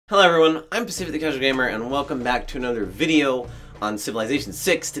Hello everyone, I'm Pacific the Casual Gamer and welcome back to another video on Civilization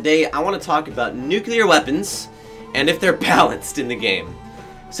 6. Today I want to talk about nuclear weapons and if they're balanced in the game.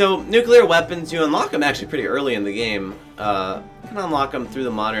 So nuclear weapons, you unlock them actually pretty early in the game. You can unlock them through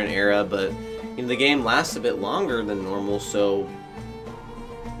the modern era, but the game lasts a bit longer than normal, so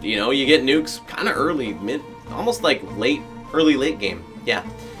you get nukes kind of early, almost like early late game. Yeah.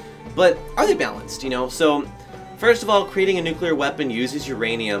 But are they balanced, So first of all, creating a nuclear weapon uses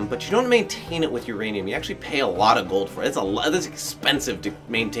uranium, but you don't maintain it with uranium. You actually pay a lot of gold for it. It's expensive to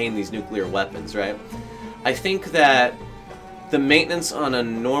maintain these nuclear weapons, right? I think that the maintenance on a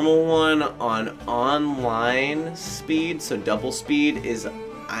normal one on online speed, so double speed, is,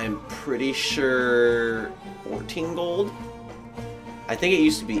 I'm pretty sure, 14 gold? I think it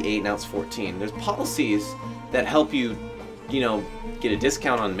used to be 8, now it's 14. There's policies that help you, get a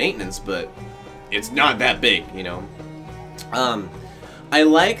discount on maintenance, but it's not that big, I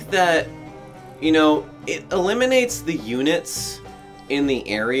like that, it eliminates the units in the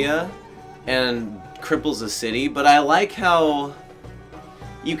area and cripples a city, but I like how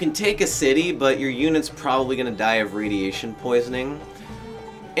you can take a city, but your unit's probably going to die of radiation poisoning.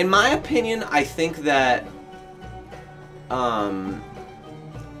 In my opinion, I think that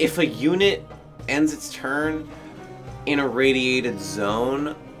if a unit ends its turn in a radiated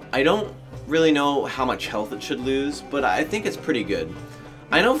zone, I don't really know how much health it should lose, but I think it's pretty good.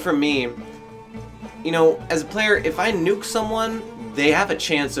 I know for me, as a player, if I nuke someone, they have a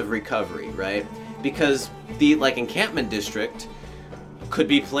chance of recovery, right? Because the encampment district could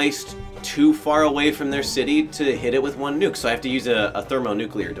be placed too far away from their city to hit it with one nuke, so I have to use a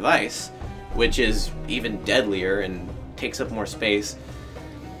thermonuclear device, which is even deadlier and takes up more space.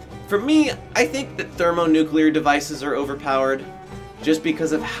 For me, I think that thermonuclear devices are overpowered just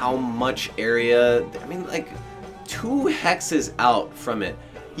because of how much area. I mean, 2 hexes out from it,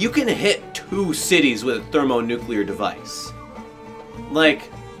 you can hit 2 cities with a thermonuclear device.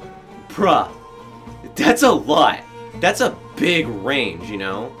 Bruh, that's a lot. That's a big range,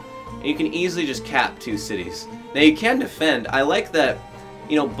 And you can easily just cap 2 cities. Now you can defend. I like that,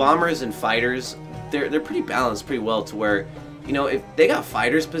 bombers and fighters, they're pretty balanced pretty well to where, if they got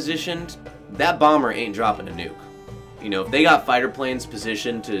fighters positioned, that bomber ain't dropping a nuke. If they got fighter planes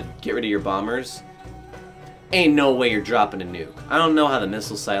positioned to get rid of your bombers, ain't no way you're dropping a nuke. I don't know how the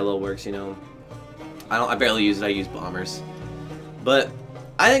missile silo works, I barely use it, I use bombers. But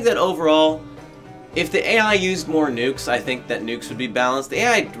I think that overall, if the AI used more nukes, I think that nukes would be balanced. The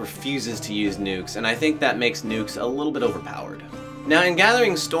AI refuses to use nukes, and I think that makes nukes a little bit overpowered. Now, in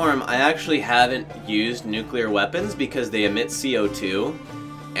Gathering Storm, I actually haven't used nuclear weapons because they emit CO2,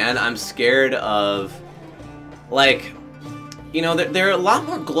 and I'm scared of, they're a lot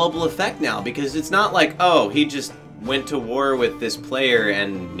more global effect now, because it's not like, oh, he just went to war with this player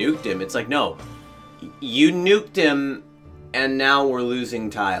and nuked him. It's like, no, you nuked him, and now we're losing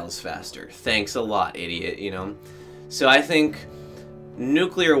tiles faster. Thanks a lot, idiot, So I think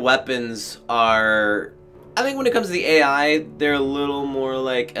nuclear weapons are, I think when it comes to the AI, they're a little more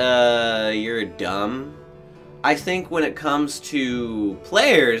like, you're dumb. I think when it comes to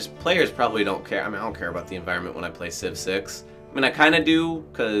players probably don't care. I mean, I don't care about the environment when I play Civ 6. I mean, I kind of do,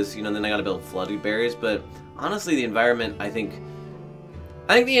 because, then I gotta build flooded barriers, but honestly, the environment, I think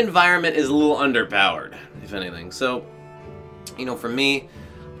the environment is a little underpowered, if anything. So, for me,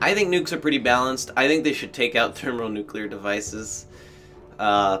 I think nukes are pretty balanced. I think they should take out thermonuclear devices.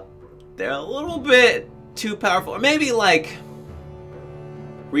 They're a little bit too powerful. Or maybe,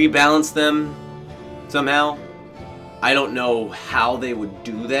 rebalance them somehow. I don't know how they would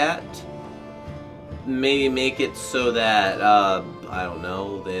do that. Maybe make it so that, I don't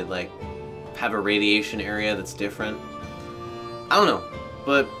know, they, have a radiation area that's different. I don't know.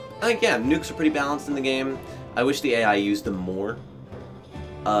 But, yeah, nukes are pretty balanced in the game. I wish the AI used them more.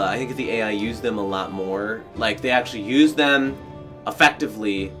 I think if the AI used them a lot more, they actually used them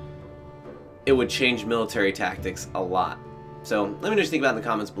effectively, it would change military tactics a lot. So, let me know what you think about it in the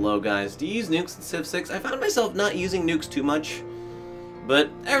comments below, guys. Do you use nukes in Civ 6? I found myself not using nukes too much, but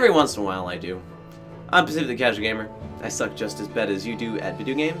every once in a while I do. I'm Pacific the Casual Gamer. I suck just as bad as you do at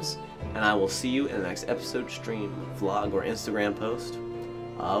video games, and I will see you in the next episode, stream, vlog, or Instagram post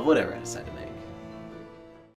of whatever I decide to make.